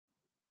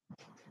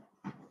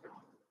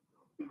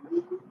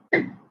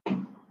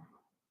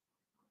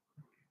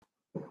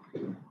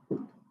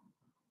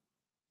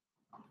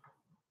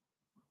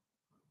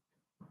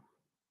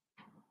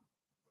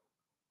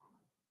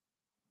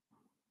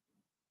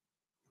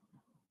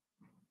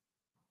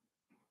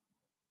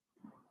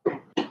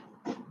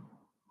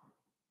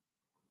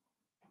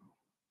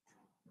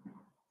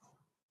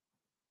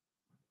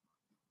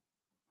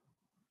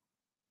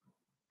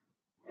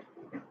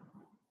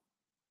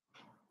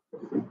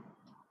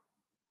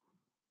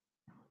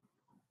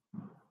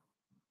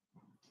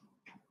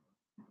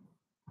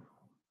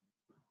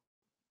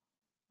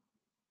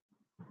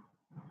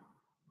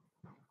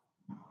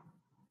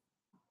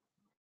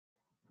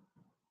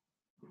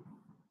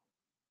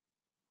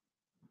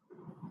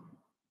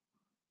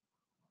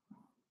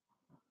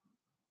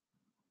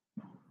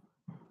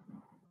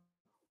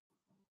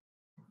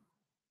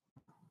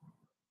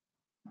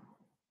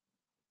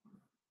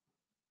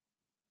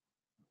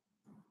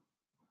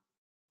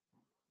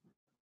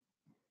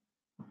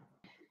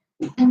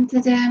And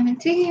today I'm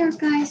taking you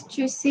guys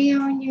to see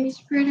our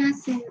newest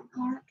products and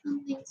our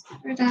company's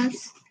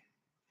products.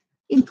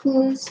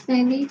 Includes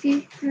many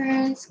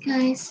different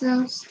kinds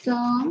of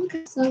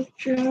stones, of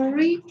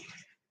jewelry,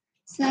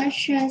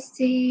 such as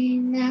the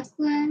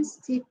necklace,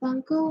 the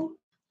bangle,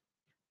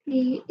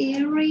 the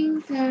earring,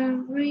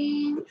 the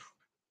ring,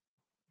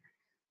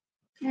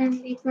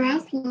 and the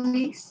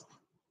bracelets,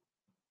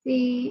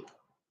 the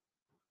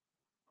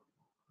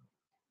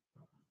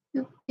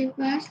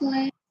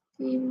bracelet,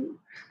 the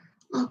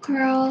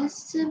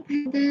cross,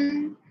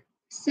 pendant,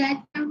 set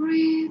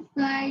jewelry,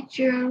 fly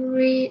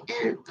jewelry,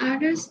 and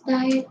other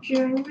style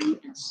jewelry,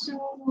 and so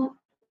on.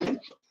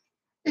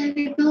 And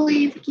we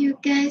believe you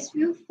guys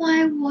will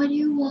find what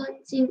you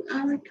want in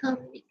our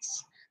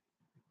companies.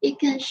 It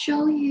can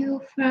show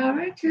you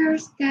flower girl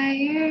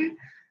style,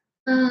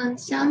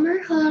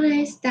 summer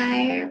holiday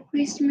style,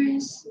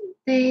 Christmas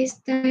day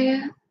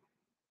style,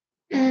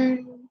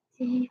 and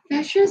the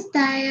fashion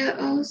style,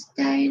 old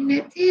style,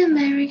 Native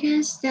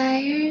American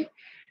style,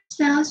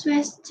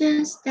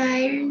 Southwestern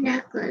style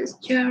necklace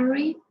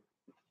jewelry.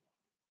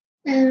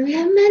 And we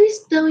have many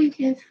stones you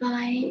can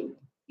find.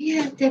 We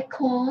have the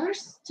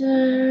quartz,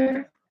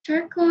 the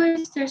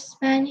turquoise, the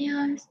spiny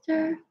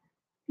oyster,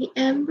 the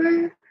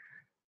amber,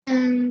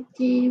 and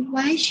the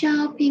white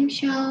shell, pink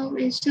shell,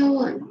 and so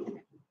on.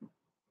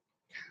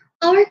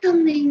 Our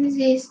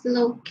company is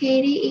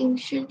located in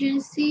Shenzhen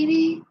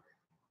City,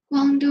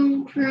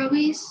 Guangdong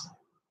Province,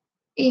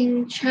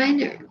 in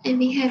China, and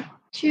we have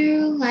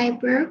 2 live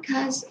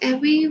broadcasts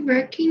every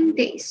working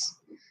days.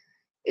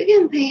 You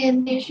can pay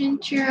attention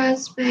to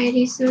us by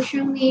the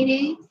social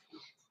media,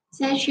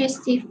 such as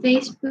the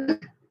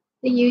Facebook,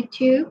 the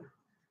YouTube,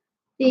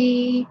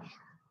 the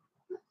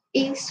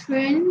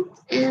Instagram,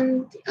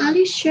 and the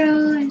other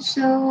show, and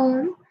so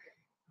on.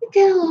 You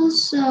can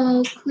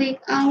also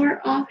click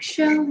our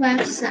auction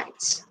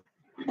websites.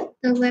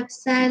 The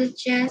website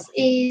address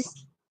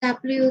is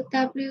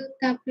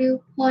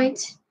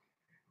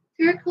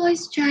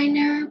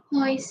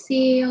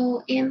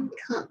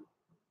www.turquoisechina.com.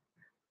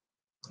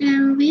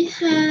 And we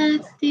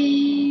had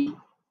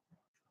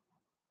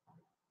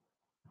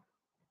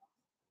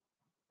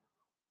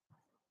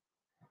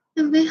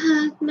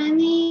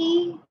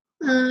many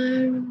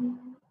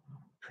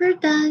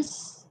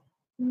products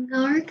in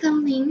our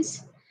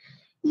companies.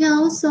 You can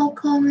also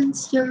comment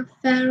your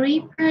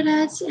favorite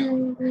products,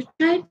 and we'll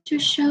try to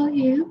show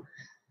you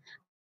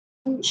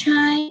and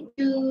try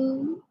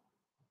to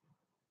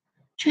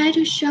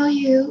introduce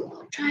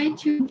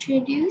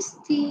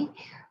the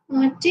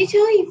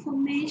detailed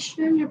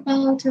information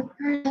about the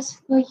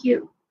products for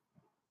you.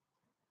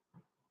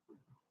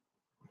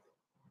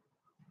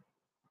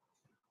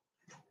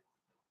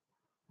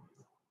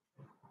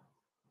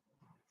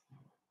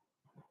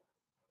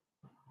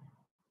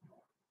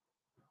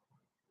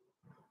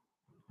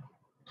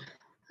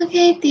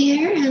 Okay,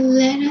 dear, and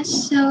let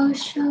us show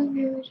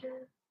you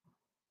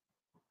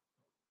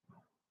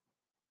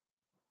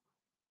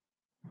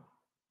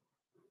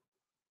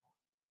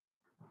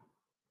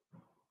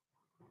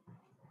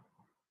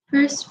the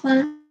first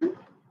one.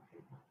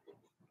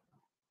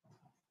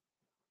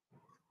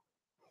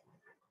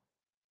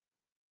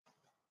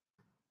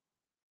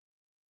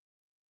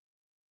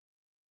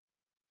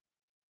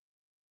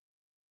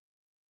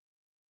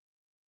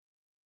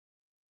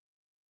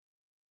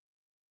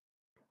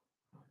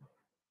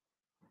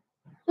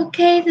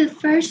 Okay, the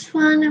first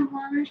one I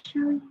want to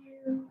show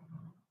you.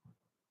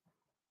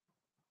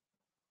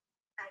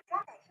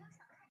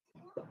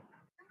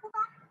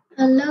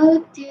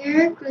 Hello,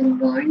 dear. Good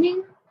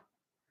morning.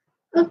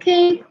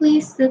 Okay,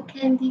 please look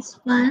at this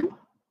one.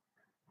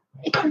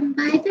 It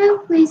combined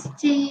with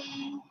the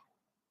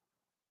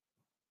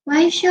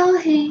white shell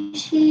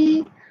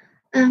heishi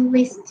and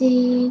with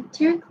the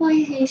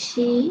turquoise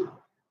heishi,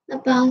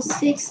 about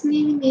 6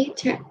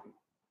 millimeter.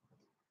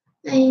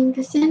 And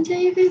the center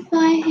you can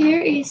find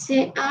here is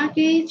an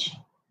agate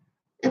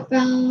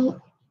about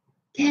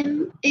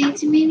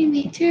 8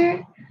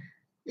 millimeter.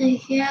 And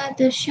here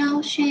the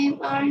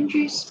shell-shaped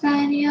orange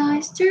spiny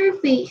oyster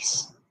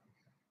base.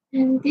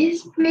 And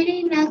this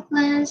pretty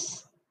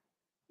necklace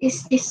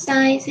is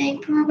designed to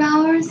improve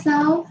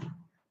ourselves.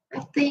 I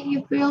think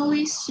it's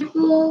really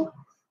suitable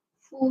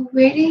for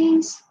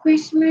weddings,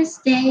 Christmas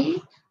Day.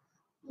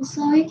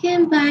 Also, you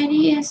can buy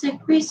it as a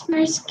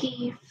Christmas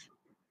gift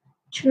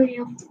to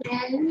your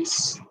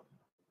friends.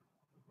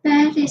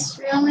 That is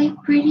really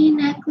pretty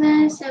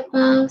necklace,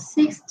 about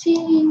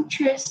 16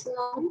 inches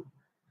long,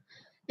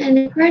 and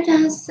the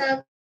products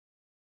are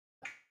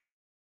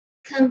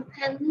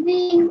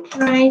compelling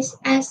price,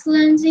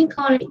 excellence in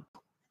quality.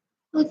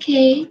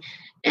 Okay,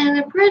 and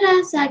the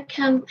products are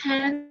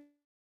compelling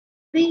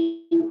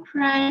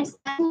price,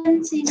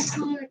 excellence in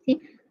quality,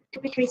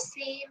 and we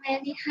receive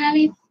many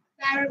highly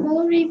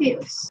valuable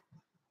reviews.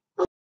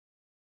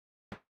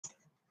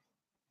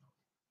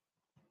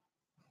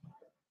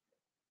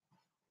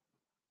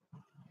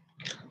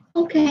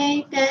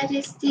 Okay, that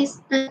is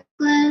this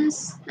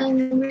necklace,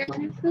 and a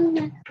wonderful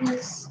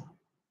necklace.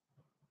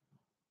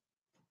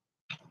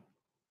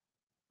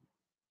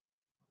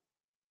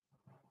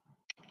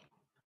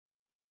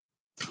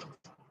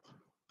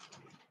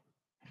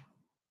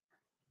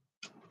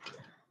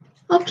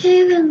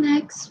 Okay, the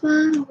next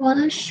one I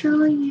want to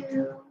show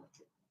you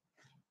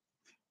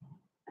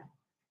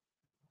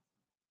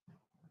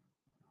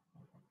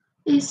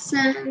is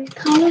a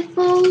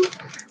colorful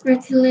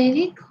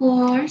retilated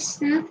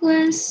quartz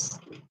necklace.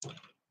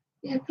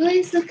 Yeah,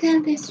 please look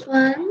at this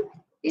one.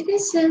 It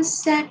is a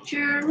set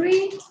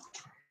jewelry,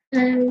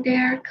 and they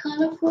are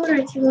colorful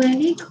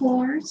retilated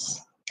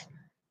quartz.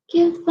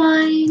 You can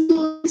find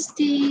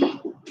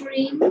the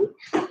green,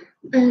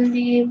 and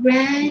the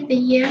red, the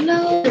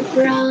yellow, the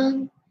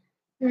brown,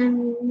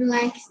 and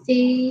like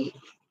the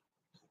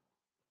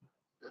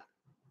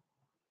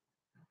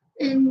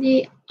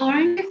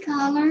orange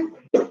color,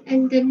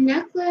 and the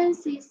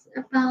necklace is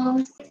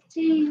about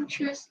 16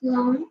 inches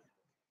long,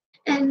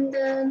 and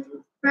the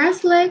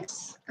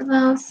bracelets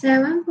about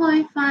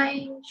 7.5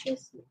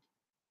 inches.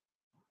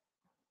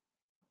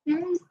 Here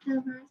is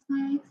the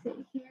bracelets,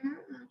 and here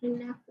are the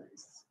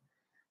necklace.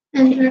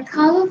 And the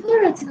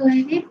colorful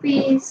articulated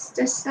piece,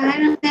 the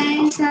size of that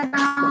is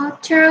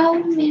about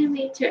 12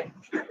 millimeter.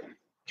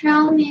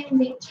 12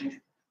 millimeter.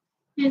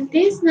 And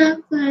this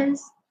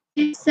necklace,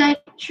 this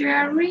set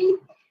jewelry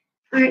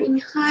are in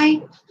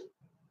high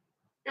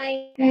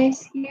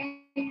guys here.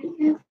 You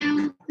can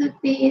feel the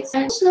piece.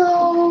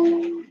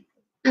 Also,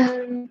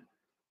 um,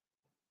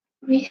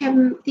 we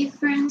have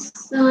different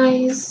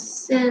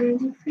size and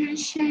different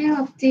shape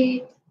of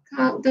the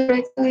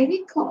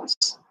regulated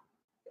cost.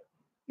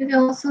 You can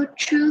also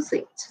choose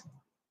it.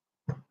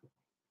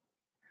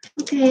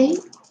 Okay,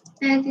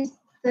 that is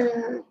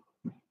the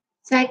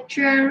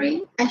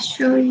sanctuary I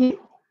show you.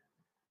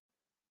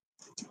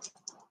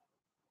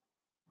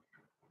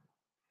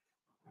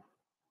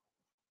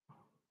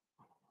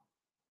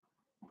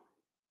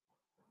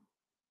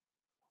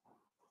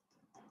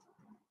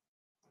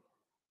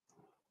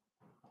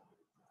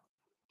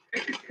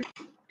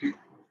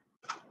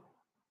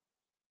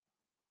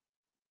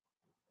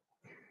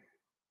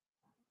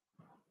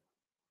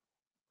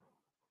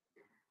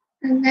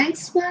 The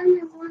next one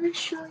I want to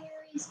show you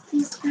is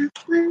this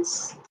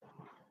necklace.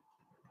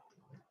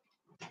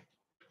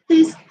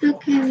 Please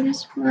look at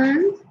this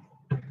one.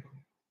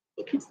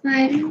 You can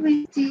find it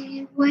with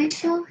the white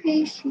shell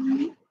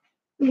heishi,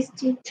 with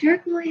the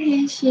turquoise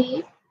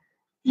heishi,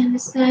 and the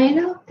side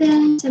of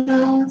them is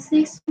about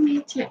 6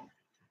 meters.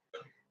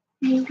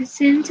 In the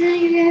center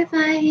you can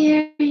find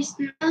here is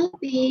the round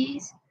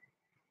piece,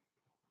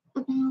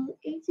 about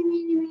 80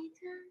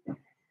 millimeters,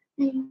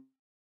 and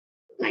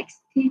like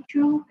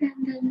steel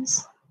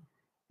pendants.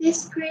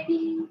 This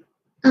pretty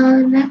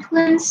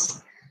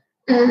necklace,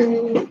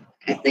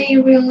 I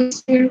think really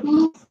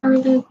suitable for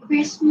the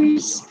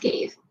Christmas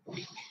gift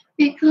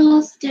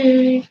because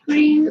the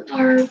green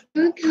or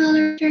blue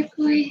color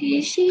turquoise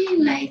heishi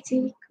like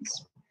the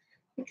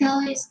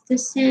color is the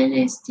same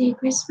as the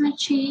Christmas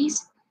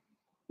cheese,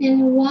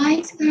 and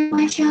white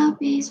shop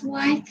is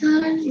white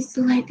color is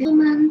like the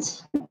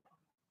almond.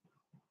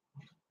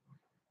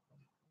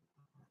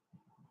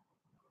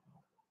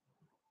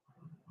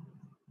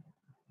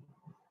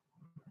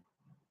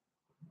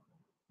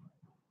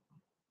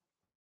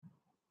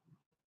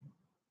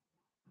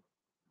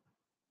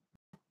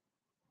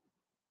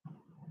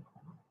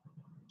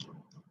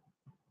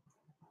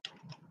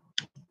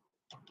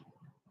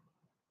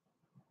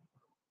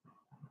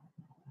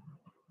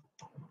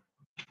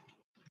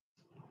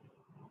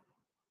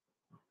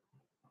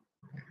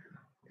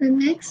 The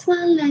next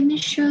one, let me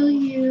show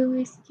you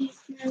is this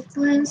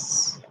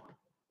necklace.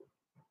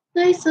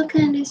 Let's look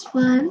at this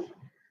one.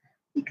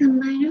 We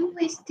combine it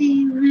with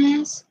the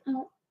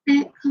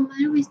red,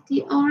 combined with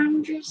the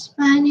orange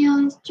spiny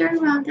oyster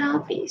round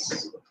out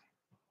piece.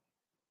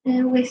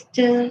 And with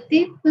the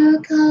deep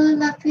blue color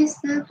lapis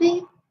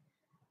lazuli,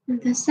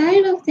 and the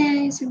side of that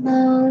is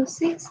about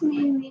 6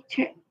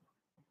 millimeters.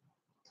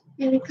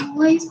 And the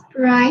color is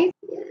bright.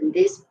 And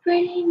this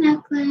pretty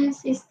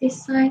necklace is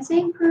designed to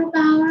improve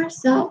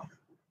ourselves.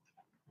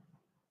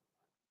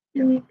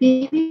 And we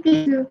believe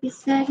that you'll be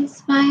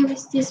satisfied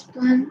with this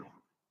one.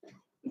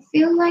 If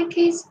you like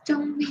it,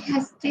 don't be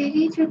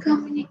hesitant to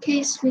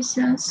communicate with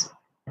us.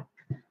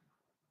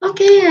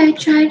 Okay, I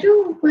try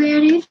to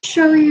really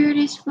show you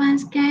this one,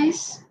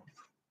 guys.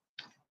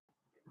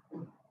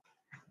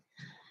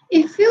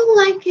 If you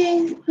like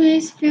it,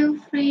 please feel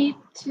free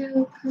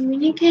to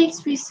communicate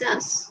with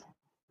us.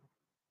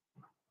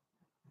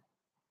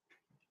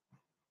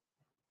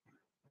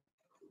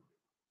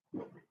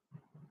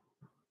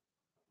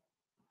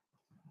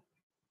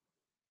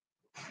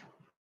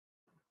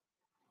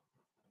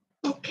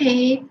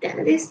 Okay,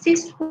 that is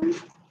this one.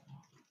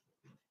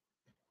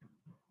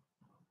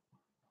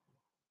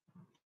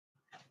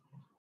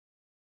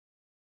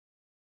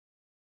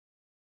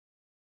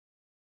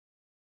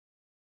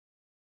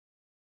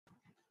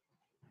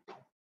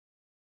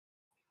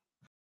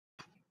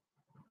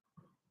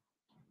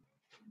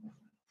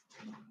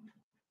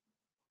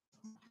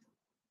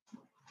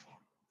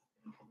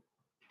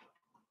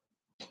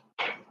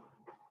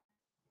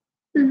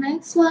 The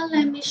next one,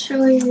 let me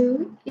show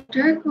you a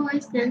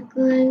turquoise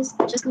necklace.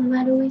 Just come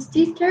out with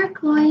this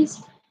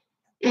turquoise,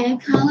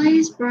 and color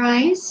is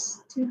bright,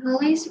 the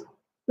color is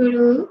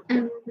blue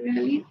and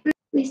really blue.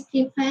 With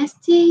the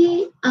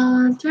pasty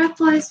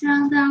turquoise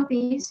round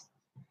piece.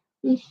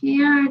 And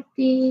here are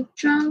the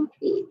drum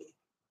piece.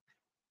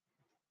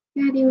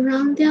 Here are the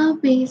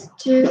round piece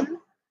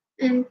too.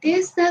 And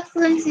this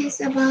necklace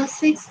is about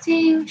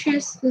 16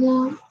 inches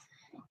long.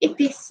 It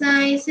is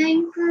sized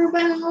and curved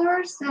by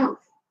ourselves.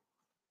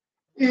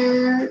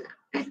 And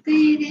I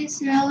think it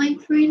is really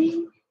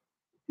pretty.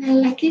 I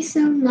like it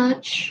so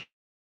much.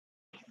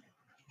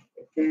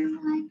 If you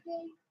like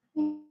it,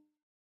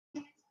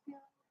 please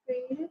feel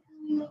free to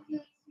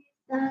communicate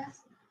with us.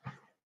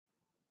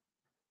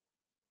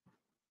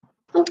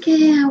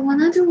 Okay, I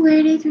wanted to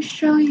ready to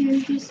show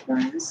you this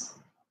ones.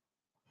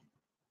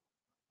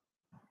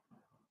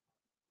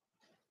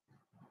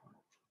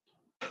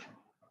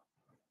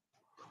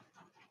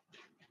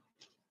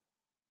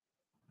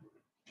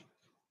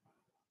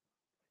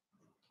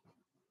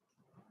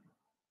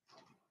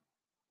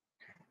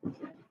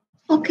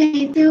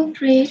 Okay, feel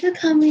free to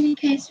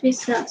communicate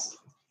with us.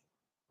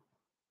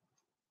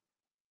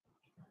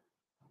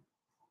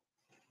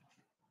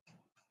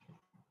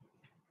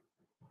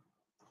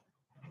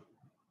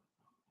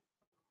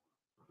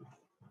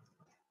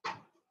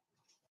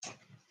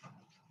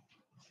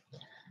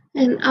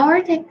 And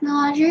our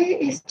technology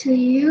is to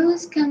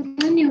use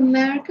continuous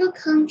numerical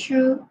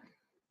control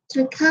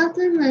to count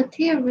the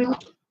material,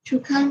 to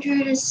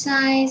control the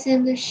size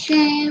and the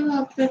shape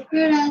of the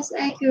products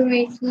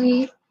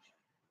accurately,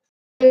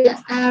 with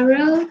the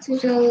arrow to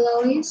the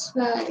lowest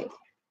value.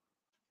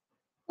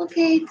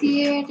 Okay,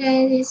 dear,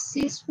 that is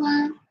this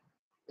one,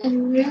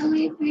 and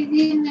really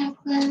pretty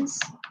necklace.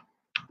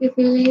 We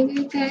believe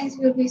you guys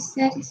will be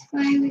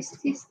satisfied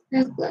with this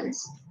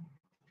necklace.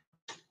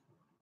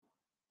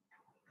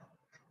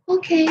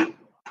 Okay,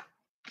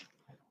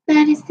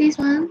 that is this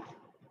one.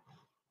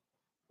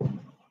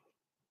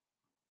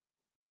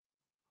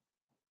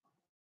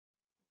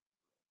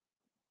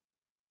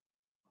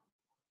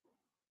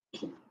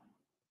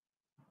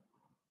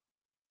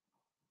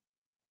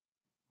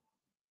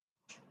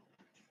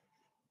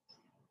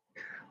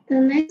 The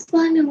next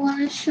one I want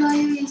to show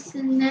you is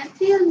the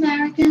Native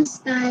American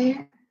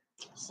style,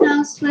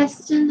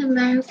 Southwestern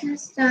American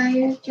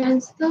style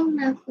gemstone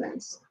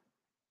necklace.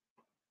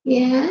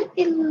 Yeah,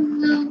 it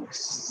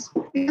looks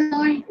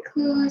more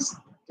includes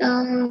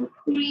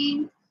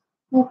green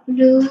or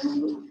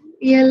blue,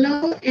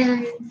 yellow,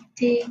 and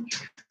the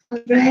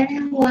red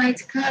and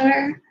white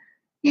color.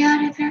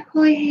 Yeah, the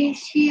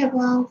turquoise is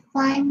about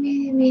 5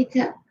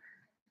 millimeter.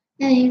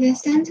 And in the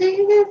center,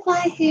 you can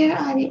find here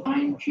are the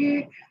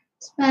orange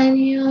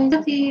spaniel,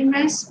 the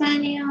red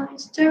spaniel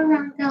is the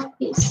round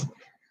piece,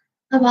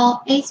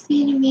 about 8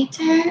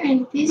 millimeter,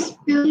 and this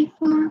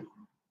beautiful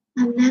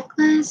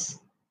necklace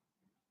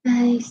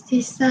that is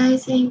the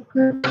size and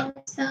curve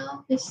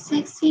itself is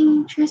 16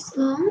 inches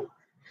long,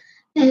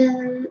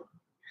 and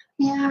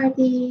here are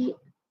the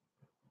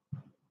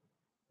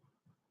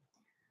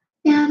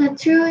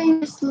 2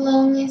 inches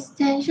long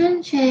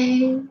extension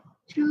chain,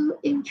 2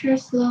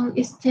 inches long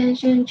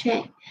extension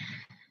chain,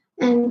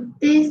 and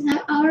these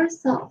are our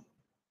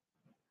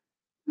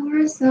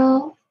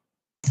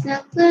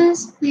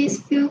necklace.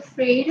 Please feel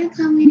free to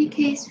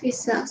communicate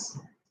with us.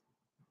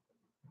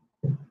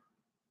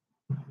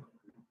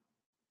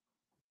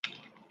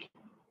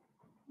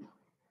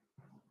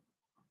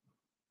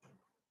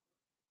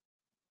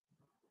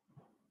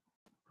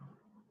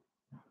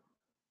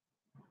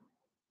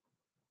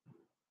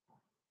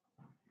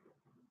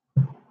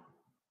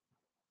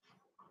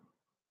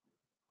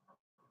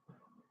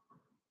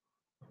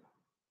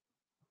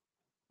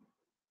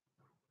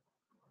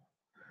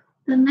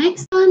 The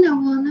next one I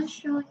want to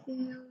show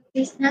you,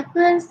 this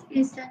necklace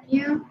is a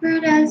new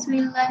product we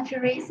launched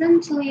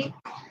recently.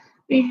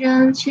 We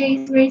launched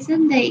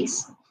recent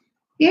days.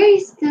 Here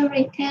is the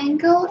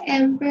rectangle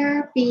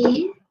amber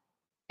bead,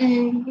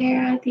 and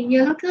here are the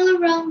yellow color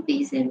round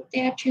beads, and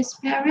they're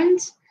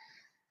transparent.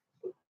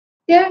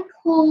 They're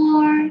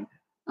core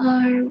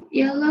or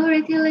yellow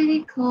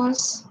utility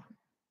clothes.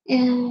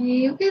 And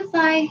you can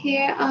find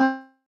here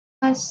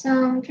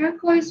some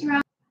turquoise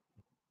round.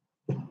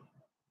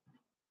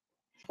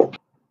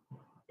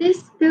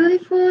 This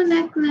beautiful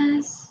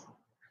necklace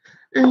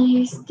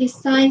is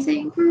designed to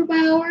improve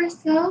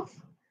ourselves.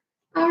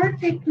 Our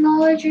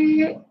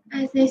technology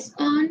has its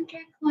own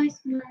turquoise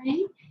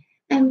mine,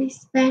 and we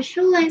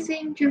specialize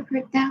in the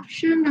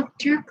production of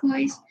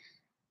turquoise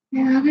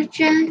and other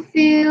gem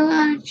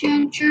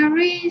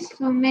jewelry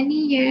for many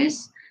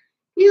years.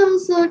 We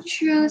also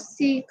choose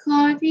the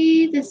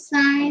quality, the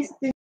size,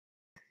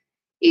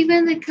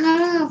 even the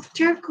color of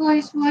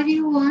turquoise what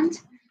you want,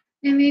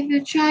 and we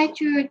will try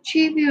to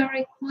achieve your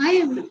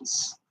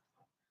requirements.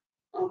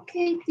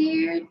 Okay,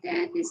 dear,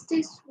 that is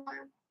this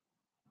one.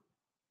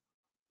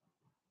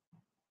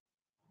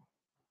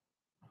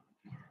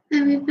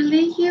 And we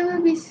believe you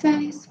will be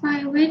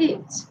satisfied with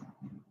it.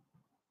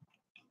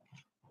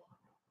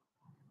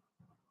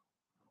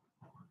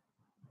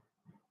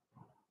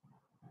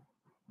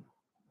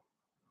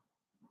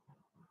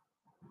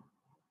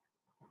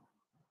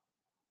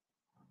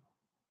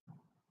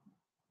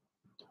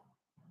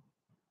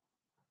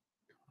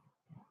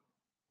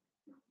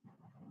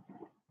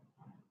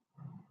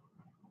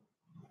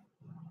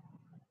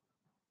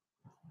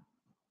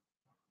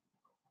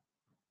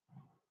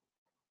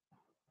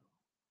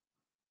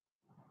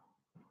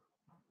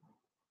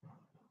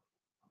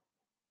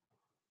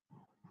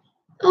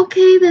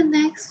 Okay, the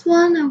next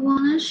one I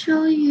want to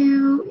show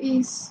you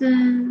is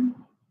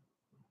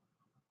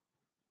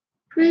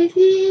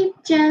pretty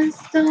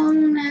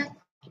gemstone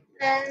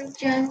necklace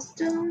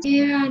gemstones.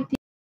 Here are the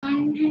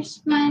orange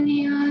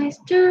spiny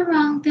oyster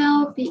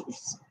roundel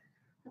beads.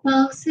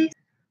 About six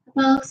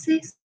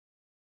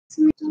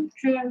gemstone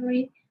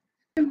jewelry.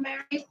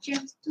 Married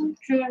gemstone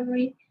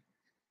jewelry.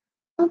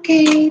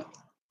 Okay,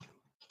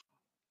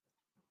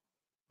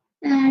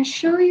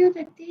 show you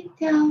the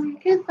detail. You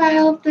can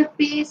file the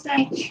beads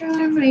actual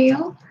and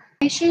real.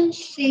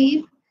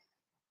 Relationship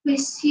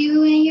with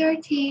you and your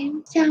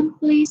team.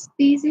 Please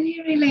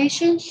busy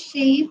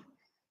relationship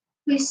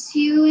with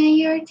you and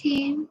your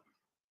team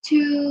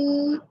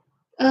to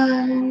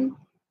um,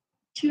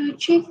 to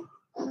achieve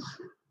uh,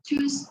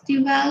 to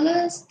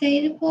develop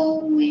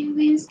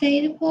win-win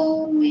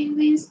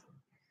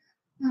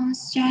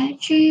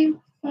strategy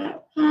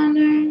for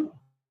partnership.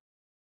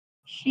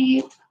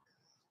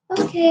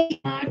 Okay,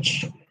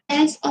 much.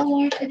 That's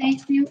all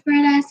today's new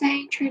products I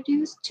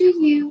introduced to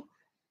you.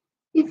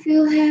 If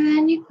you have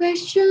any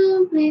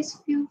question, please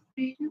feel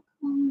free to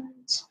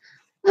comment.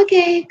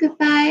 Okay,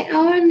 goodbye.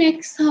 Our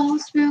next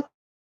host will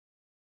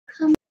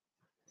come.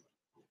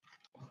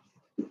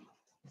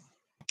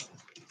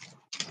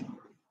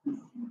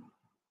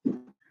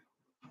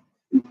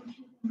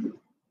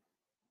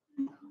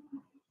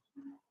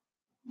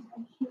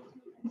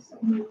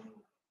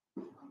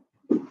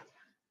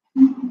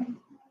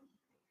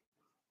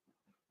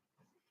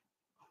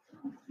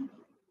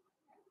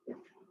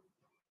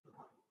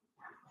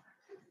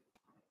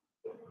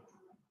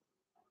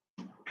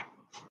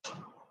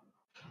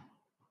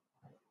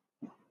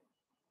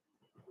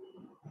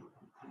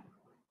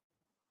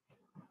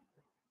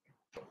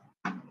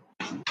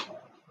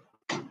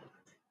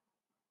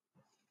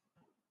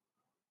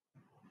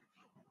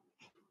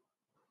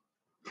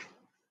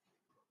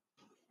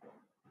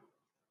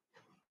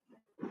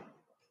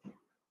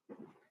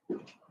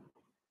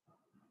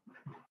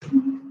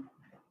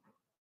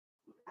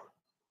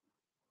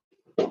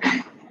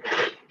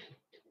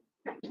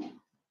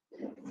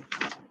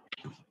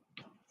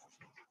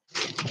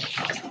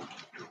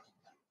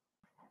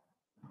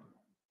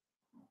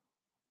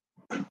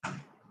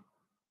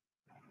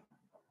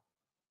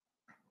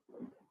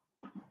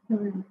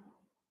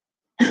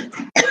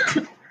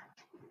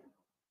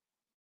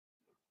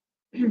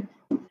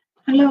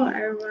 Hello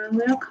everyone,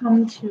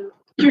 welcome to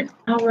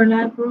our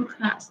live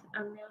broadcast.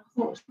 I'm your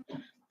host.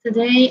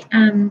 Today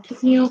I'm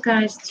taking you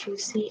guys to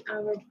see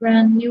our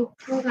brand new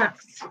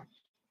products.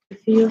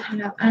 If you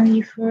have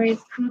any free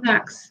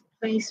products,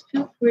 please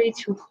feel free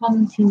to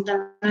comment in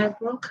the live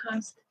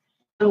broadcast.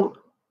 So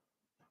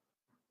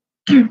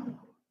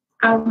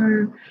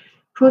our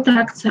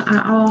products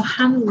are all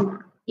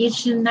handwork.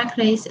 Each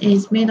necklace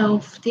is made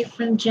of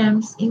different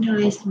gems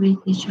interlaced with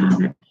each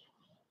other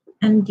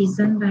and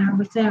designed by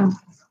ourselves.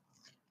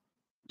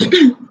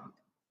 The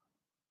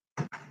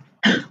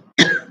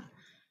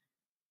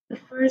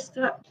first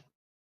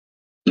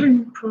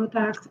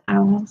product I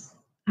want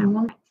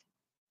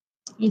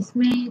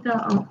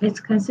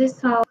it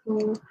consists of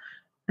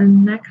a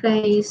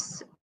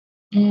necklace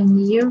and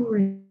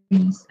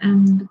earrings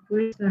and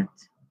bracelet.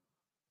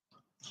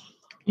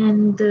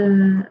 And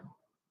the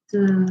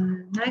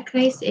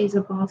necklace is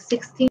about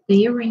 16.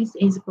 The earrings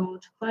is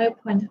about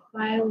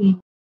 5.5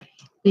 inch.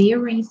 The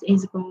earrings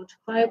is about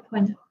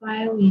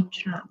 5.5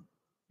 inch long.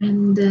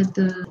 And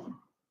the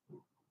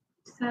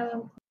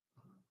 7.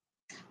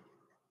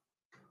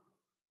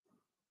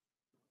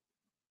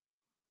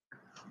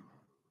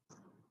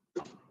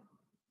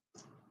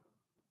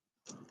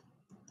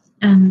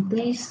 And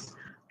this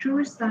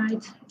jewelry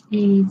site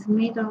is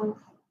made of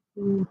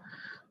uh,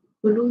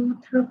 blue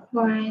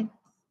turquoise,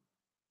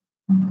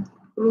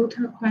 blue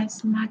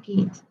turquoise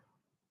nugget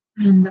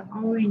and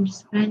orange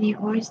spiny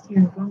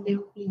oyster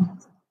bundle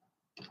beads.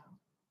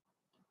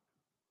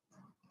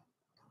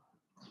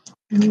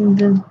 And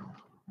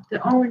the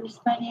orange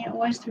spiny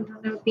oyster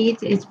bundle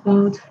bead is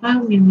about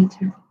 5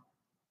 millimeter.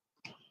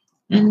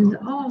 And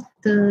all of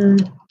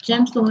the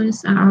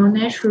gemstones are all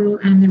natural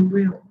and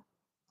real.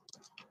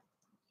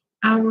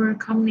 Our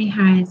company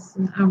has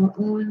our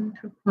own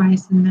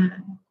turquoise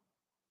mine,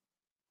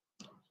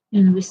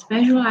 and we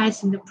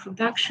specialize in the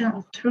production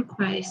of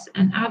turquoise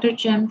and other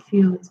gem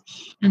fields,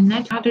 and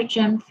natural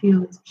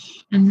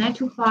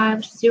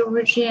 5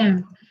 silver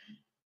gem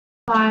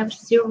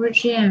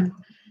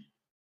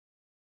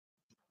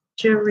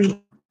jewelry.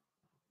 You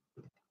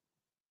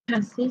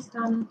can see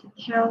some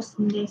details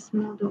in this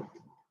model.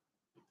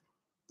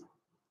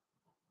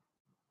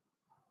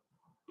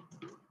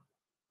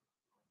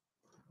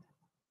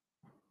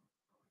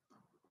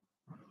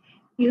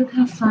 You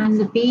can find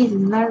the beads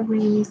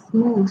very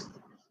smooth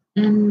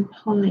and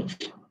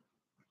polished.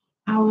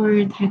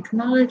 Our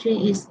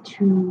technology is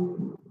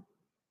to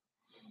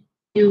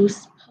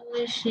use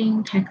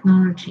polishing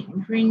technology,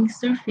 ring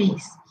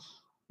surface,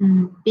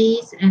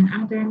 beads, and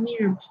other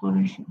mirror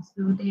polishing,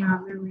 so they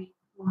are very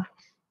white.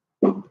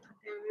 They're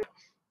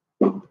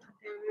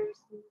very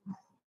smooth.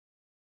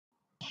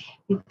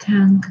 You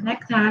can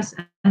connect us,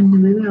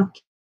 and we will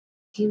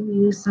give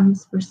you some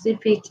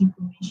specific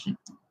information.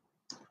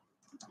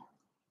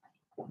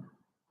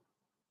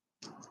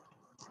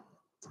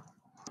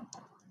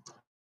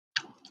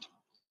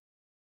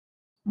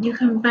 You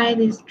can buy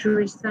this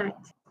jewelry site.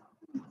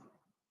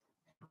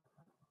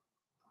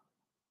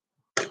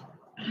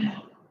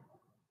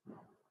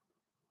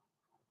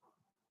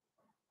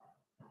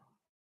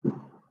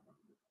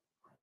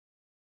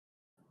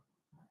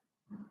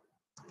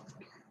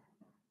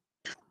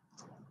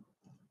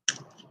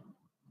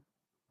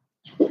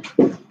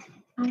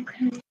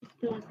 Okay,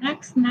 the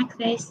next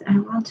necklace I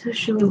want to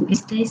show you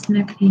is this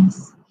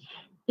necklace.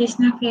 This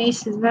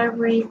necklace is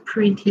very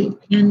pretty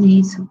and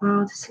it's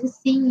about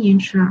 16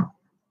 inch long.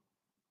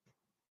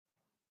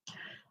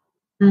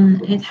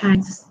 It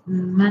has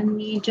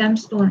many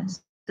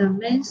gemstones. The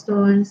main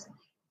stones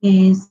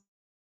is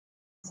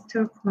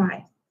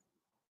turquoise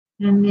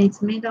and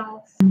it's made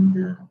of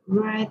the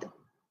red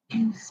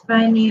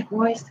spiny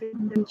oyster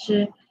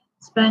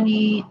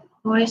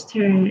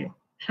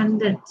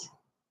pendant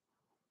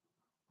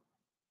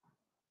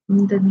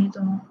in the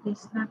middle of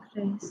this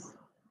necklace.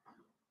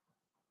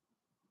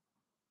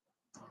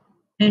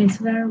 And it's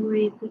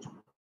very beautiful.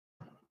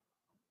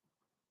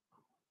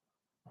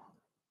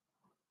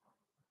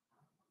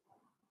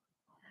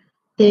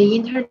 They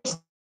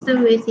intersect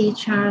with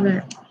each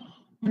other,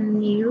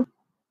 and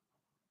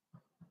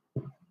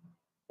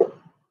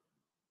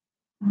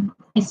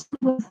it's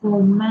suitable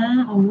for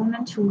man or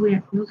woman to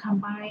wear. You can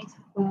buy it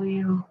for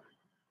your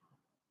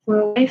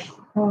wife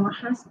or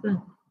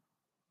husband.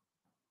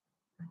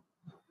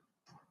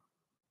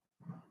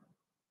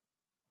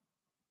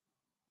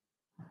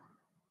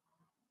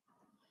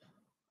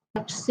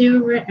 Like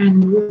silver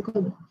and raw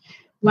gold.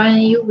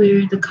 When you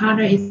wear, the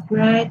color is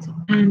bright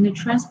and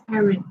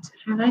transparent,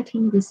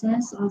 highlighting the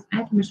sense of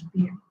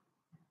atmosphere,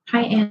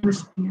 high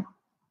atmosphere.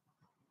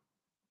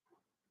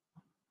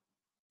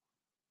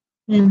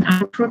 And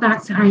our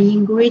products are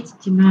in great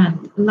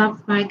demand,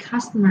 loved by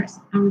customers.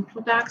 Our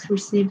products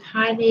receive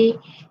highly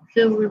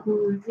favorable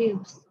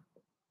reviews.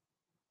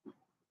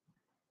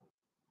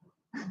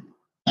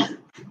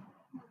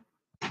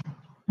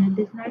 And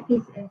this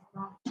necklace is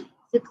about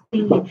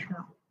 16 inch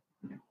long.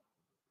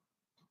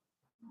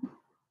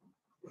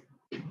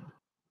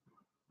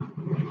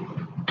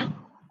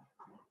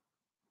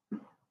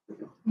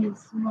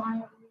 It's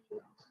very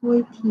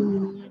pretty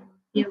and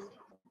beautiful.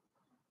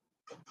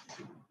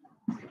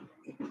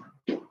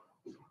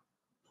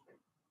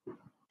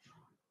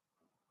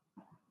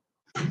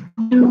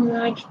 I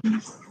like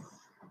this.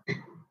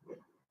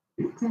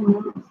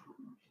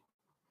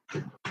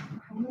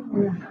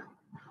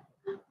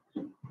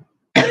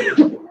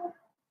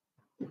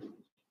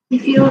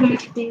 If you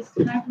like this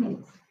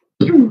necklace,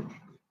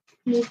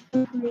 please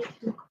feel free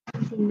to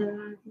comment in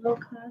the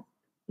local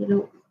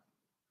below.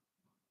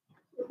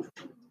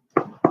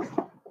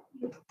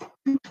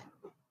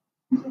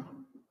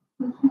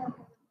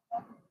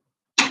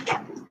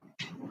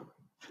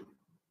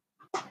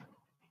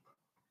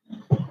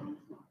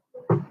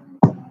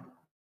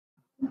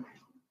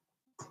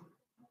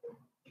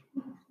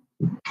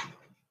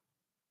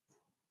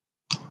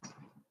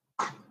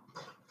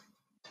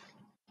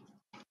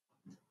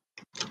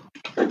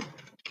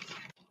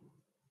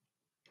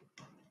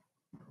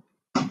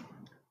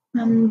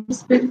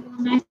 This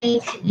beautiful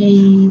necklace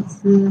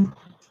is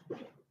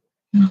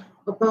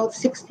about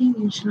 16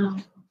 inch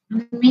long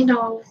and made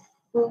of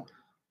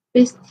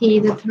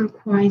twisted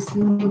turquoise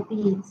long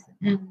beads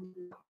and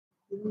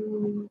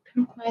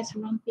turquoise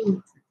round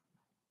beads.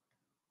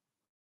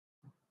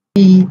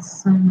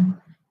 It's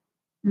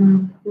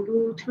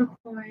blue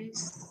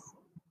turquoise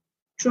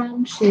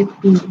drum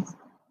shaped beads.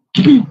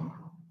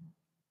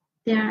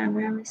 They are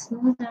very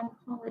smooth and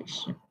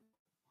polished,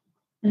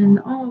 and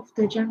all of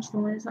the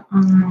gemstones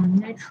are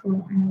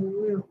natural and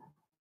real.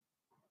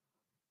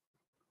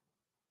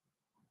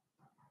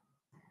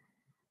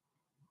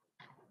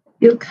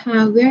 You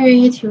can wear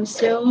it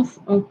yourself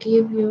or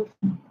give your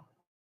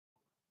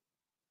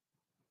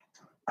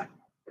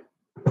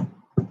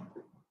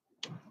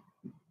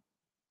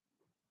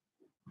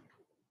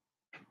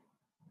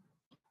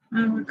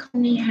Our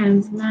company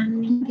has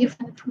many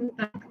different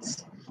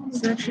products,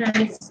 such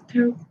as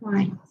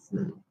turquoise,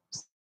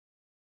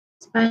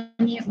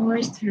 spiny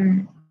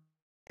oyster,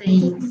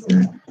 these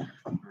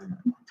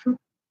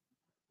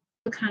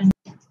kind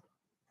of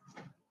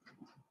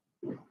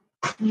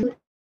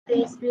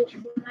this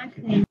beautiful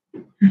necklace.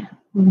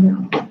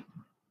 No.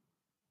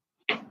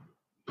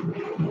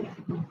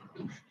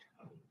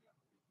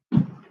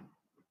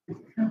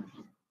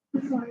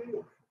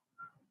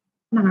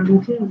 哪个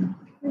这个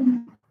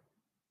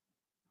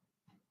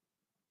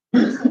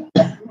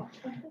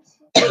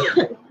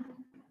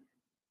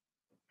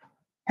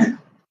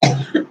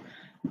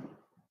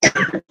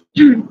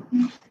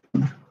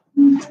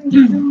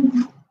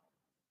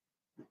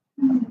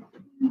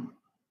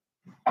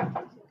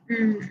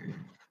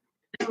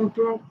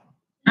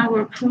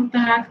？Our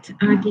products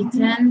are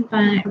designed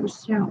by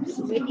ourselves.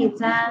 We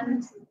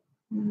design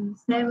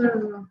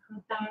several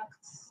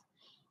products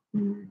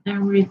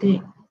every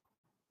day.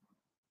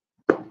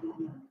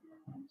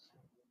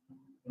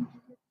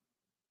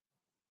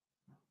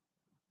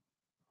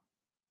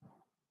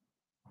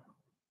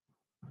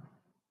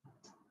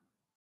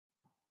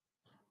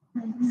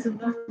 It's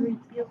very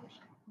beautiful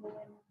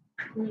and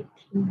pretty.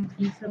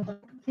 It's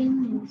about thin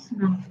and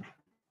small.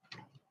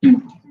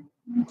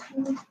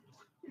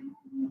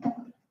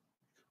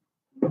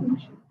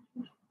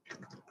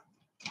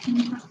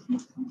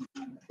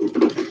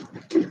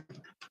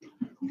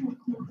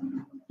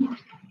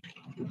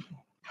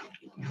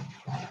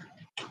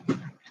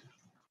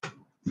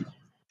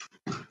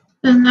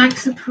 The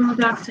next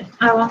product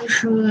I want to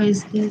show you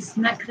is this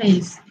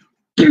necklace.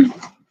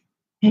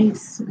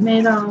 It's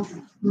made of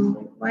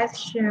white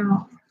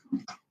shell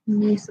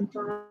and it's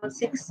about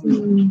 6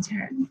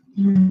 millimeters.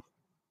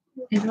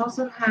 It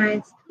also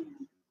has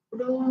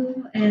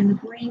blue and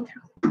green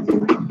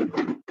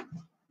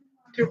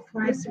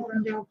turquoise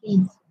roundel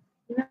beads.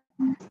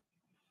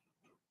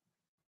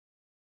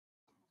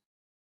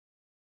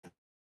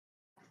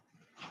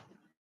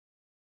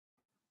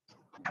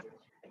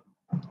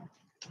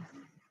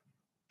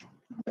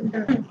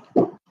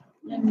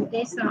 And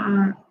these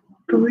are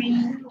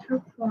green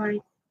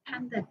turquoise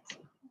pendants.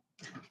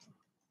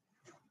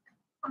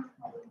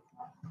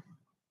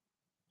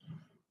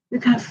 You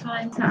can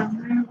find they are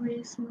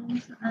very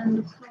smooth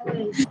and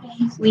polished.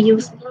 We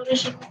use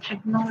polishing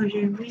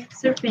technology with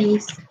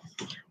surface,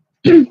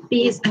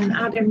 beads, and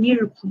other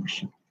mirror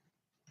polishing.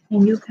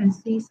 And you can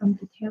see some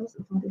details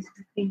about this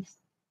necklace.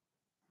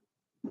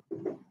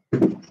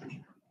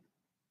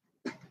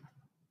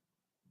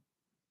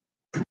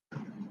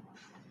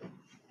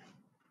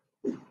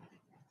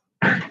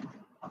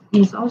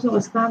 It's also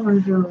a summer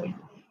jewelry.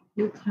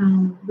 You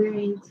can wear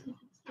it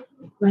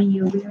when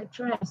you wear a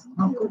dress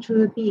or go to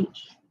the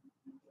beach.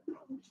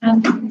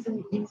 And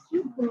it's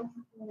suitable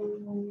for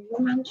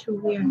women to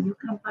wear. You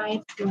can buy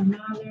it for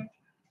another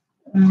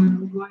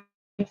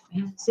wife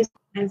and sister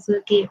as a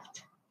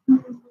gift.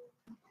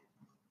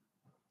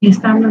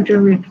 It's summer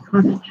jewelry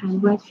because it has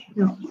white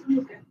shell.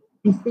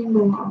 A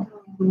symbol of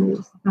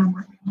the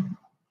summer.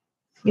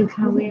 You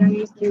can wear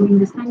it during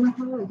the summer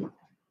holiday.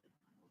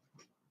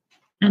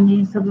 And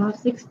it's about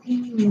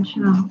 16 inches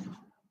long.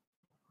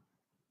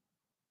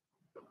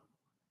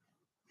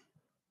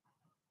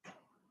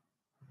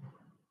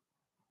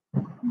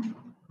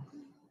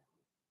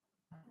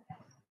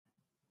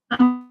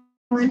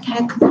 Our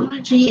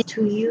technology is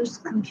to use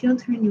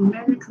computer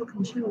numerical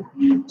control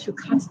to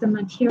cut the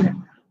material,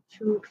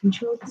 to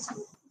control the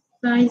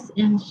size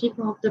and shape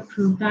of the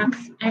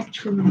products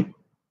actually,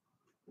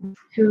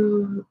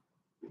 to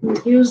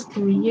reduce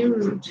the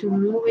error to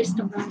lowest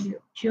value.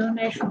 Pure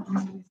natural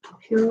and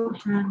pure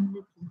hand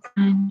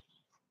design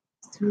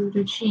through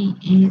the chain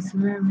is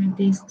very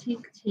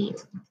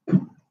distinctive.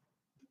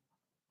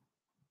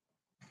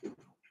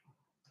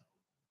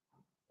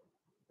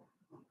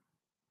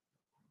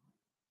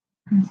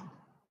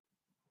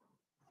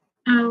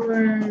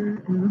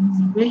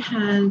 We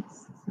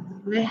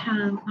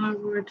have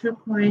our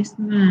turquoise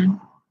man.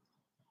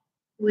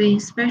 We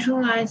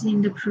specialize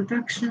in the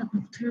production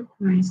of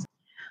turquoise.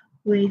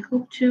 We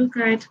hope to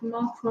get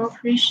more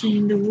cooperation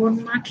in the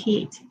world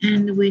market,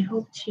 and we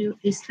hope to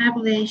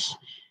establish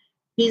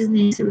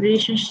business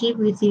relationship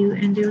with you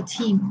and your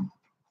team.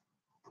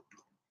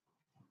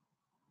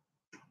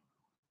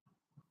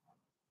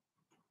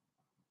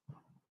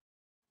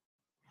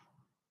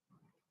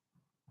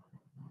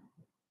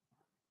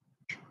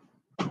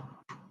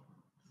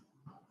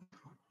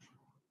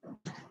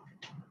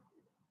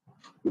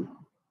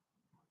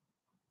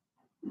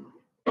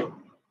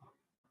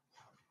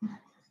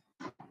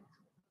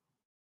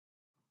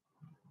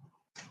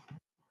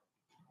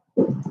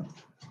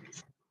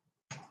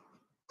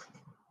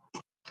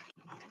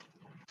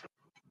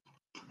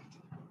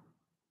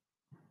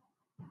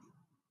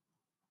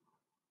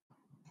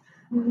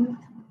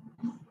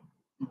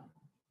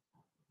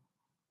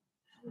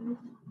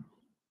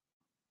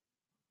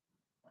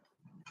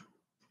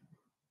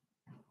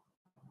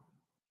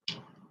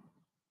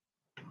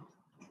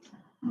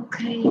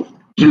 Okay,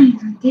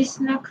 this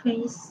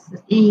necklace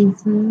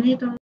is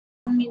made of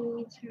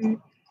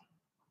millimeter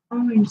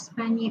orange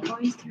spiny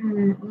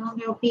oyster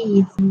roundel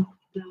beads and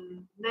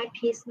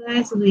lapis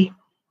lazuli,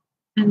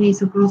 and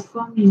is about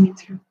 4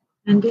 millimeter.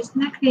 And this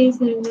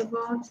necklace is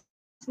about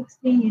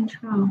 16 inch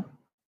long.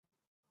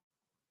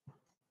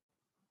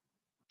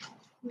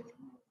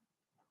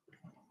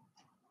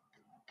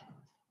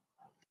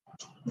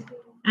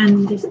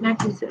 And this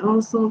necklace is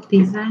also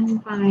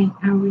designed by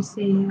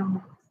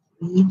ourselves.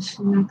 Each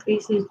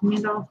necklace is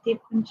made of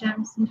different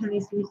gems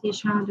interlaced with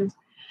each other.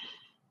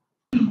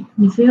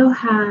 If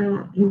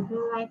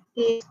you like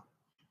this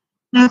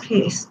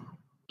necklace,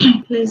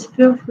 please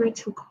feel free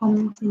to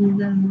comment in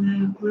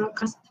the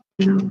broadcast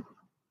below.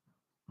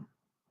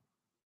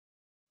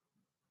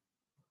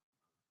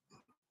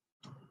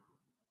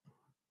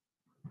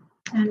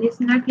 And this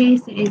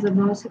necklace is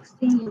about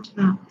 16 inch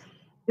long.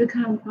 You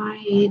can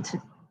buy it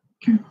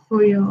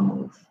for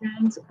your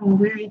friends or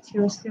wear it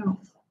yourself.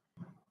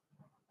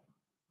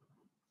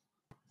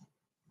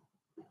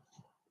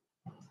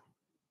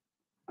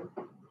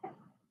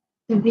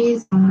 The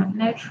beads are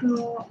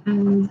natural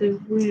and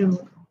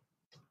real.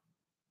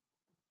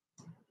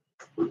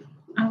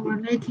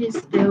 Our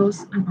latest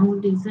styles are all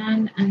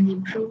designed and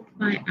improved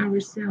by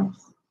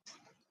ourselves.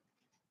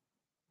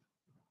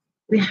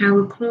 We have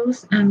a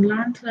close and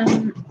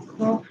long-term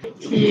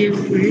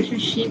cooperative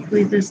relationship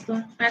with the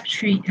stone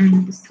factory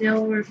and the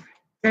silver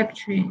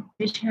factory,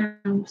 which have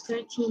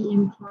 30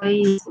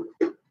 employees.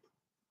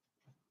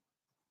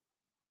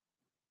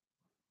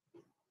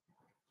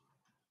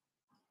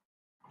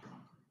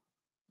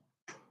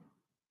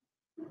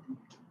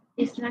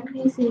 Its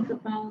necklace is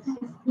about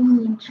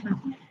 16 inch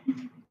long.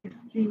 If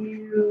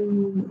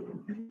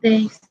you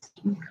this,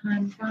 you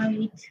can buy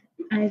it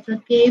as a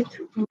gift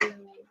for your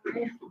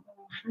wife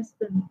or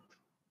husband.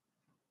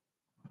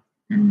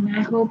 And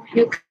I hope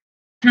you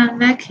can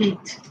like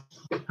it.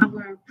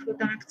 Our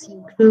products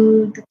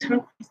include the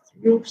turquoise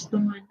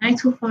roofstone and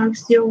 925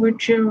 silver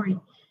jewelry,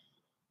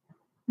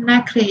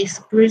 necklace,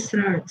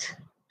 bracelet,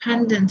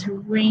 pendant,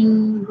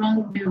 ring,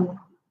 long bill,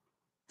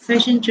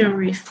 fashion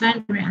jewelry,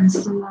 fine jewelry, and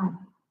so on.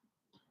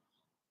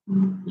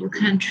 You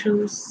can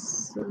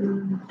choose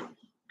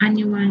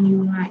anyone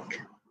you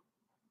like.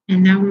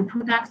 And our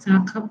products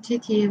are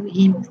competitive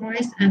in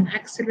price and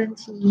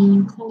excellent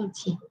in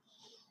quality.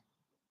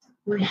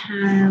 We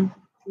have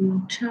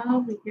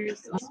 12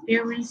 years of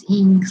experience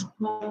in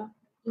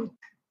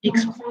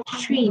export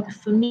trade,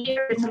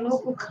 familiar with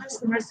local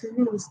customers'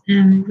 rules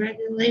and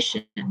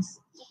regulations.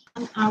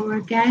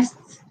 Our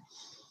guests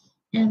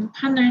and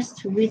partners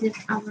to visit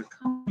our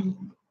company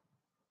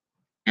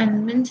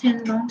and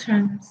maintain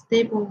long-term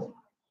stable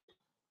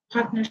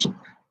partnership,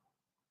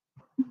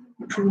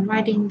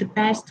 providing the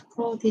best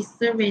quality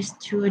service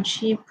to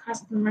achieve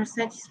customer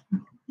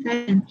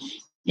satisfaction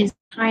is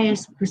the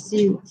highest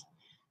pursuit.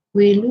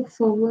 We look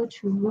forward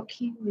to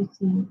working with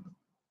you.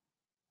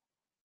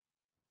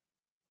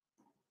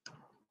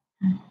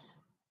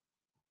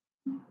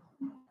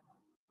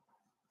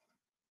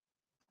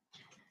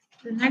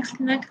 The next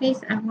necklace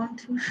I want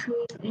to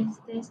show you is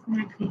this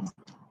necklace.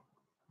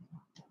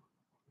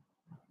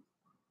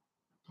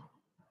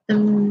 The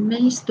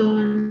main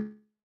stone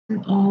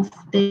of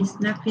this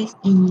necklace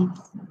is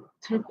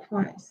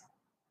turquoise,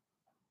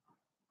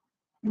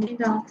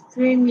 made of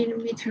 3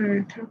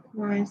 millimeter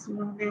turquoise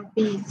rounded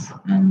beads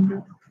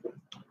and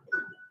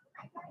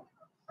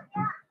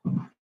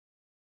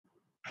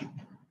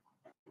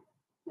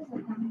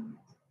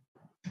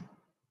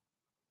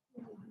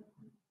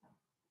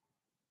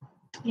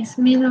it's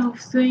made of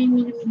 3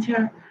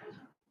 millimeter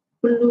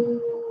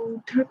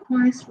blue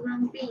turquoise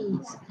round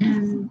beads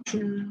and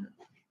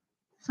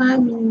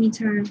 5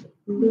 millimeter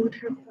blue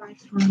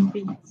turquoise round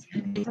beads.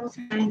 And it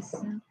also has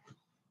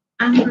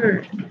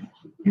amber.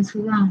 It's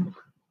round.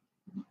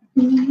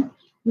 In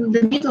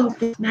the middle of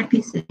this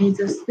necklace is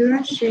a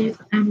square-shaped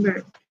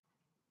amber.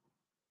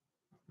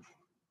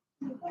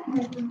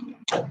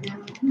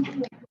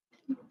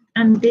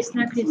 And this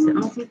necklace is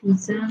also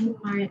designed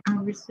by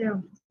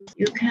ourselves.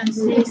 You can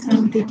see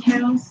some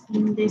details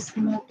in this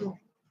model.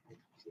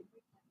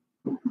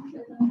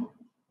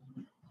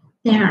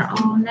 They are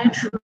all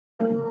natural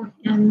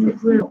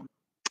and real.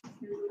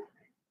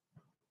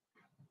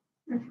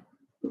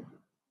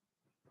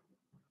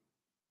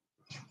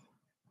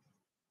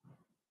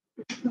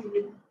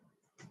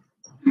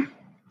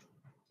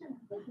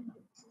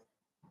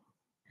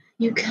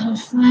 You can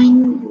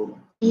find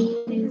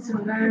it is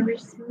very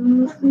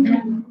smooth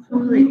and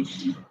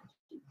polished.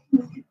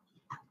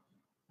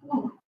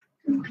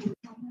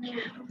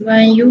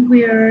 When you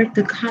wear,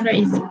 the color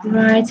is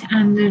bright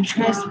and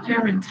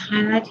transparent,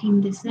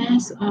 highlighting the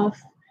sense of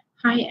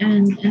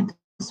high-end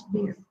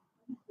atmosphere.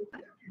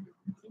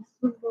 It's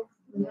suitable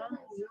for young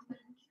women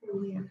to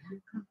wear.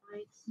 You can buy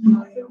it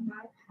for your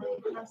wife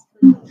or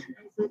husband as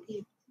a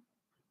gift.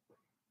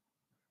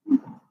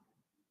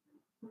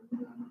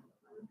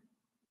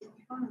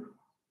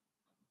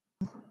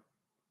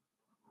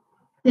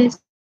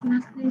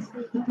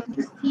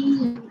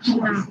 see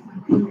now.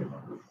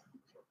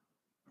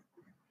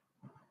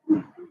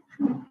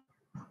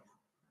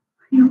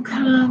 You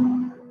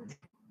can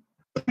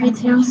buy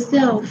it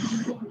yourself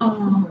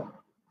or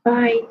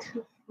buy it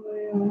for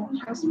your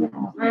husband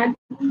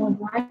or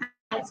wife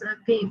as a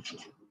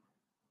gift.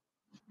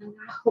 And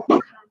I hope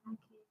you can like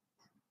it.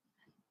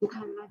 You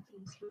can like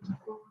this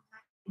beautiful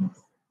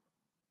necklace.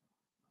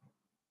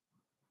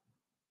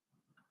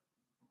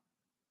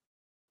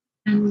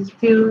 And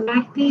if you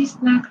like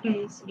this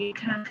necklace, you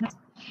can,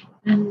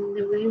 and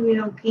we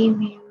will give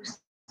you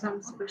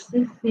some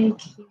specific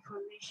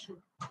information,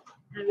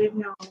 and we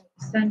will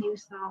send you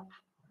some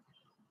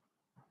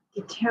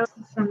details,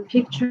 some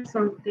pictures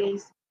of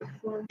this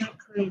beautiful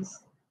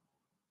necklace.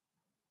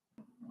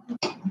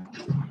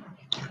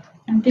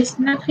 And this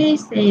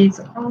necklace is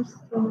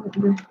also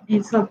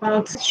it's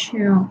about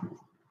shell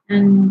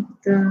and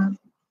the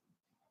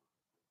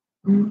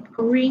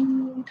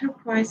green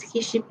turquoise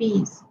kishy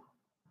beads.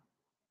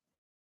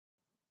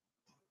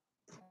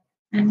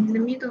 And in the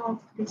middle of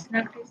this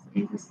necklace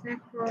is a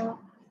sacral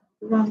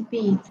round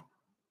bead.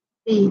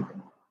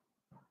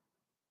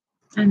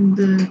 And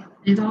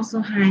it also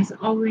has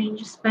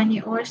orange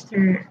spiny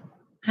oyster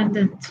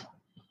pendant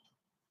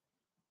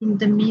in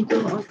the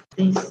middle of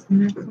this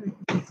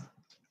necklace.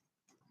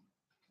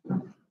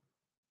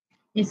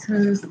 It's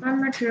a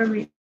summer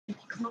jewelry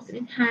because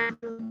it has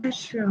a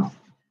natural.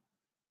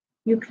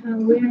 You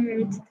can wear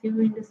it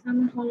during the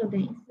summer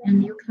holidays,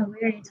 and you can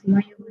wear it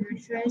when you wear a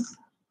dress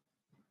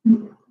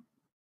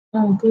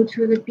or go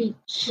to the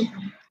beach.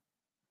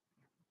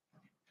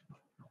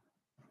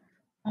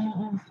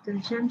 All of the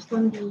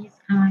gemstone beads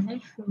are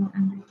natural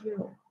and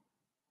real.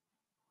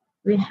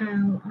 We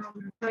have our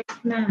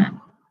white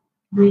man.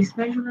 We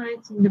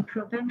specialize in the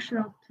production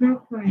of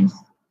turquoise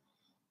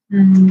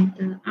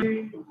and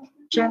other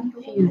gem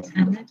fields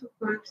and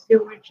network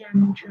silver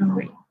gem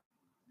jewelry.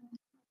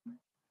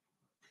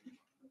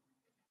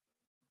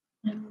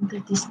 And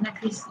this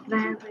necklace is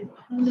very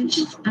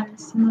polished and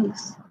smooth.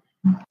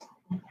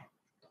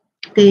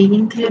 They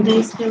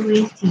interlace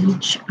with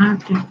each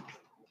other.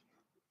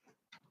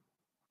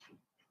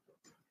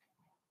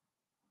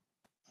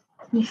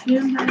 If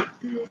you like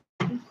the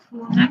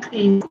beautiful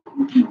necklace,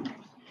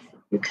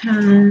 you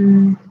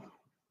can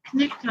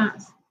connect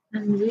us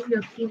and we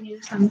will give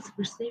you some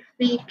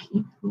specific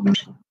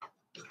information.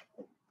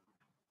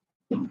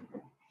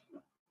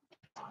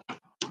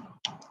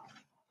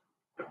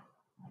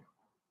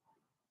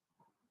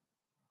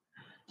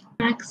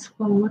 Thanks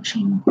for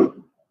watching.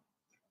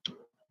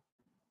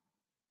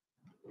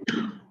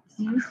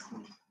 Beautiful.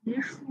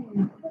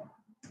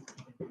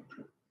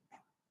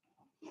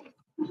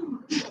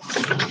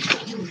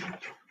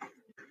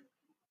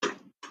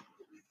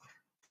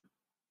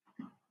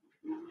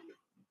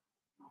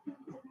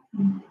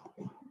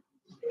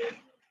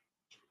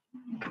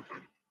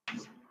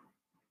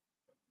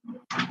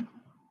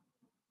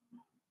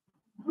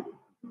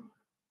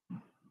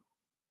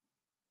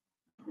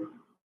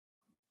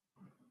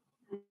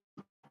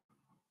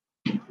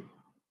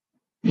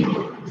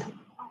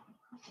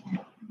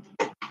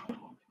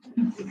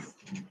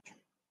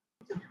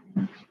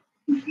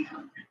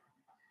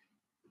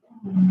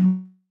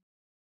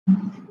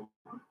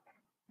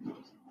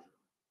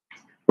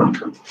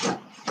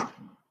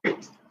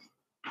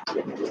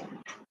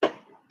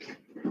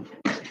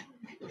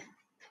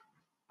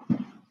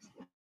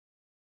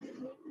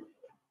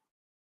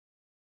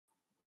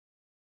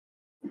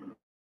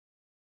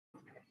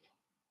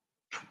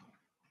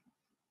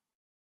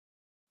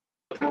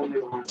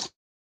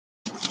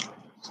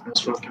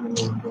 Thanks for coming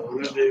for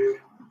review.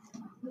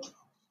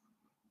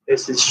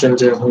 This is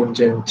Shenzhen Home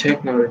Gem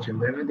Technology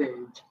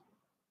Limited.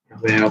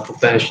 We are a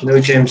professional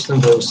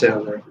gemstone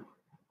wholesaler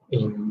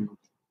in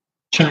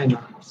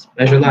China,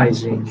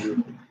 specializing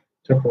in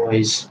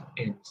turquoise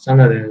and some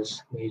other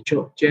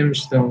natural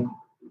gemstone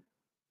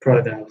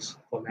products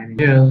for many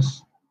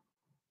years.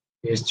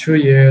 These 2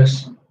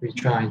 years, we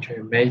try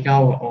to make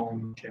our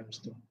own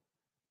gemstone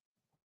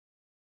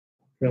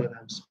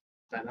products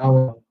and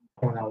on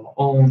our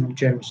own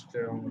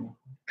gemstone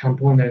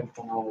component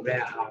from our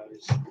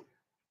warehouse,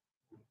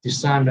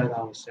 designed by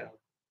ourselves.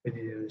 We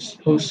use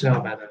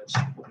wholesale methods.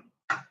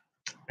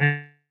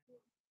 And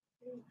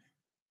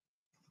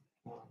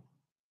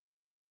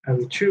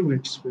every 2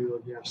 weeks, we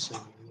will have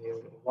some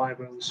new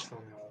arrivals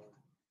from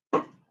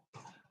our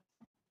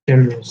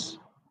gems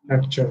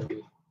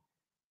factory.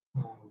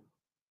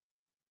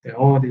 They're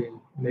all the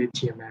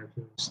Native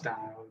American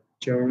style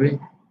jewelry,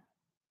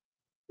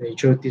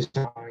 natural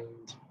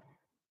designed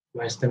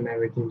West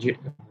American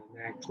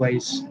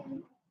necklace.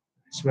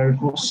 It's very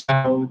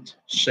wholesale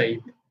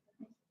shape,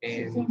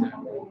 and you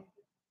know,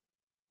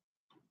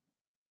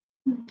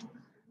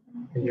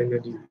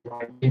 you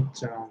like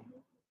it.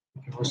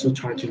 You can also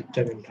try to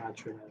get in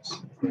touch with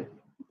us. Okay?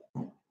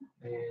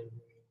 And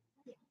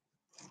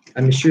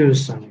let me show you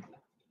some.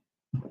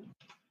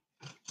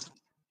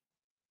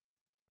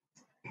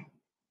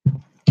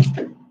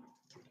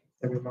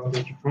 Every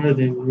Monday to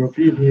Friday, we will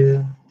be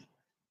here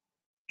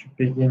to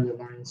begin the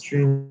live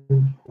stream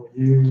for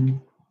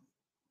you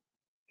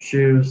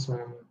share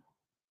some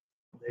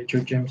nature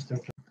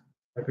gemstone.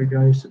 If you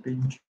guys be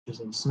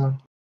interested in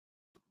some.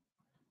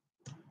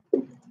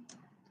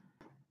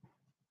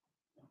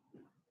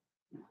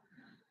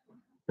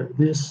 But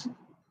this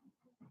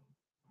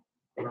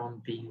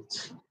brown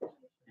beads.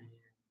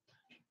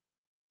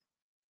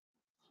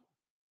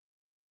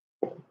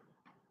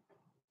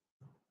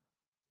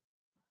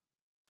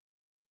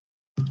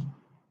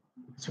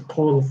 It's a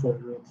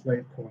colorful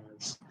clay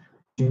quartz,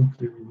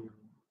 including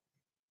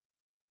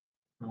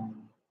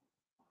um,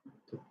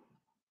 the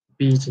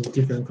beads in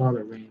different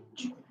color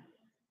range,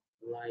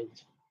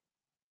 light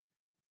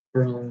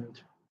brown,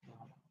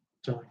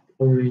 dark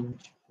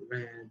orange,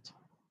 red,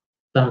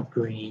 dark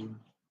green,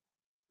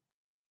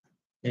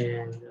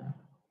 and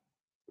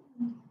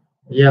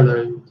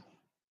yellow.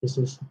 This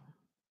is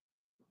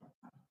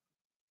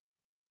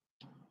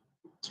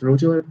through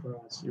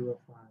quartz. You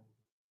will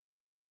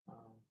find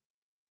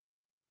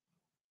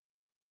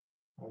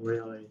a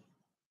really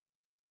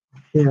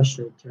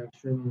hair-shaped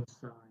texture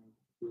inside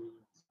the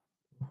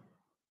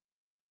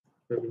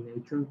very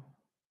nature.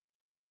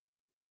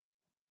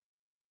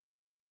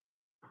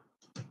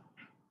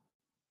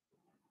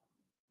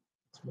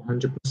 It's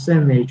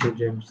 100% nature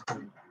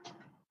gemstone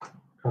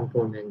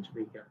component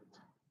we got.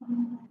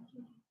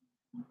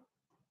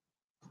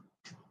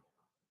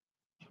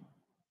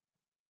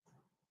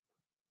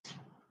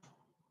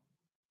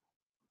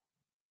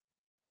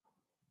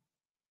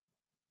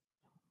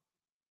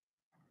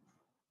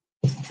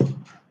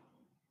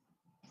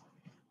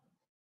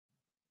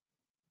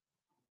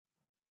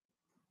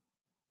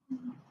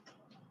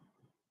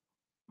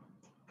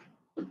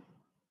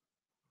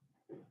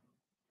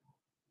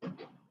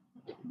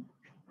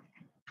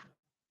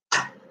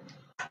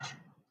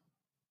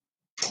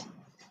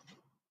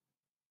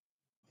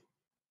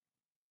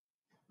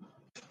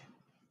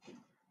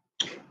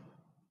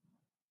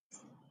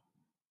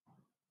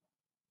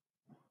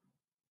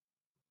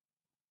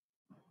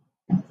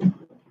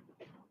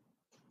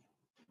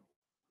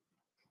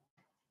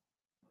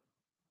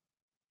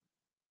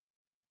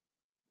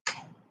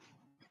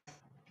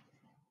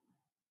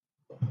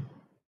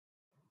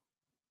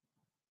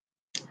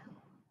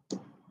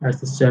 As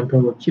the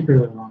sample will keep it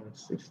around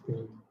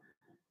 16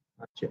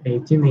 to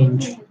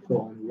 18-inch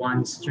for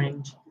one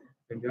string,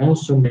 and we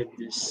also make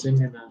this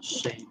similar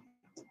shape.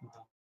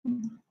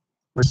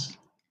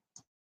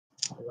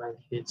 Like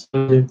it's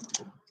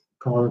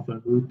called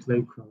the root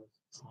clay cross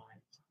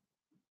design.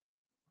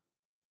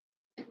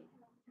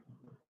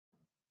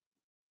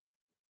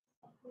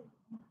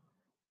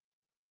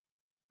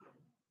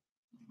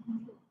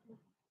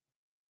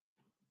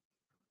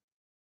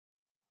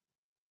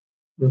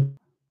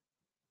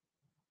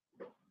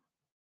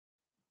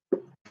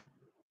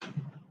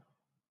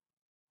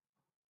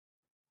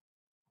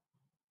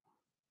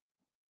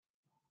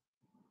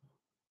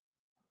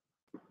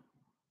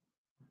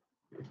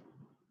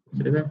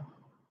 See that?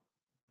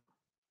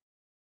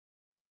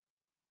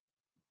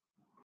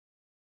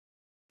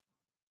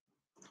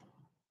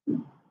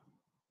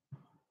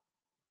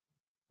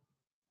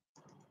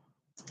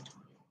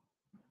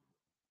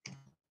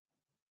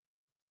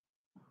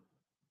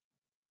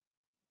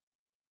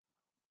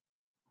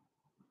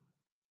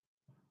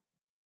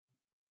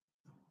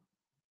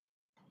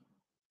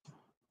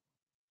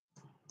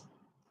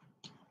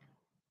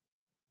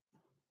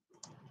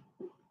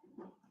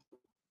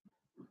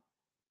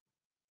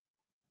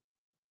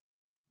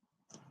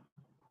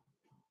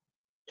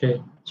 Okay,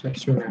 check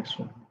the next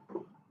one.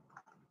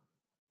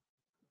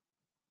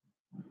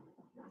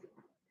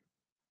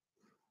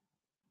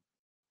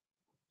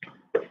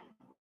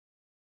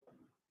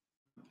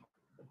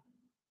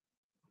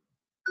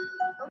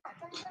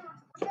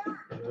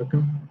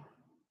 Welcome.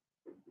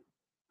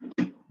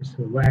 It's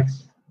a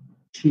wax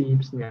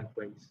chips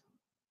necklace.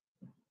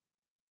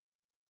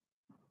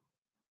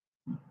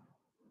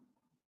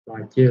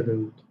 Like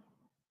yellow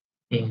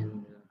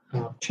and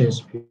half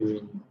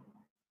transparent.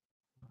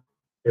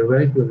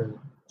 Irregular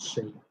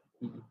shape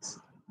beads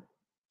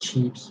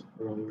chips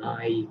from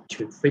 9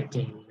 to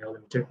 15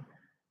 millimeter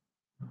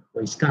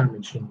for scan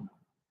machine.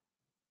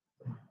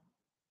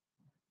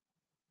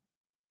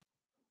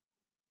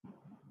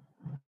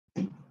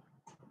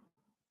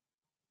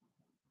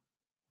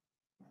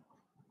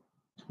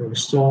 So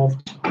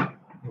soft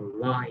and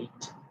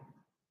light.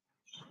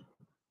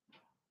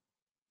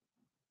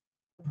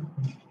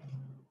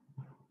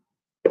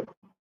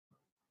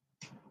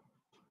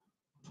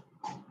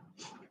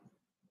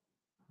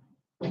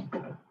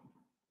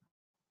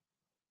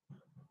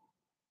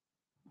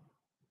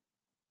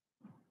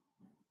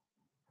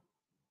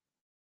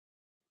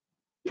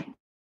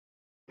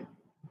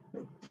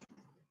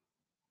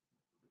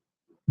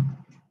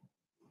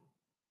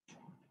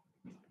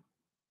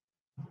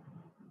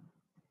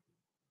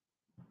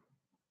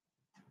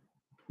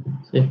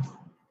 See?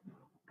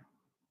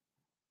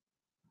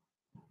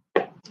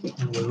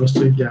 And we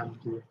also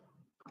jump to